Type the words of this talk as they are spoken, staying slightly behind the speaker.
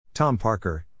Tom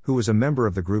Parker, who was a member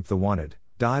of the group The Wanted,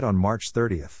 died on March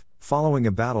 30, following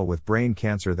a battle with brain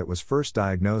cancer that was first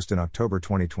diagnosed in October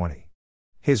 2020.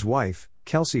 His wife,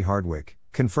 Kelsey Hardwick,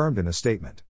 confirmed in a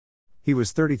statement. He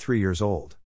was 33 years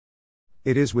old.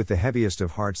 It is with the heaviest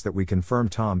of hearts that we confirm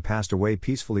Tom passed away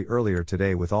peacefully earlier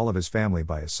today with all of his family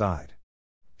by his side.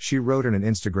 She wrote in an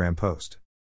Instagram post.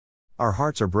 Our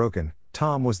hearts are broken.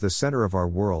 Tom was the center of our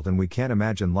world and we can't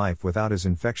imagine life without his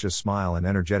infectious smile and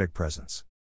energetic presence.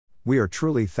 We are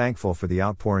truly thankful for the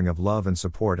outpouring of love and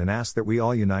support and ask that we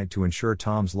all unite to ensure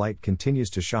Tom's light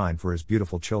continues to shine for his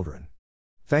beautiful children.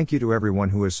 Thank you to everyone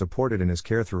who has supported in his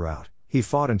care throughout. He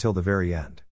fought until the very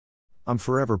end. I'm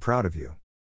forever proud of you.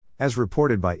 As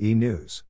reported by E! News.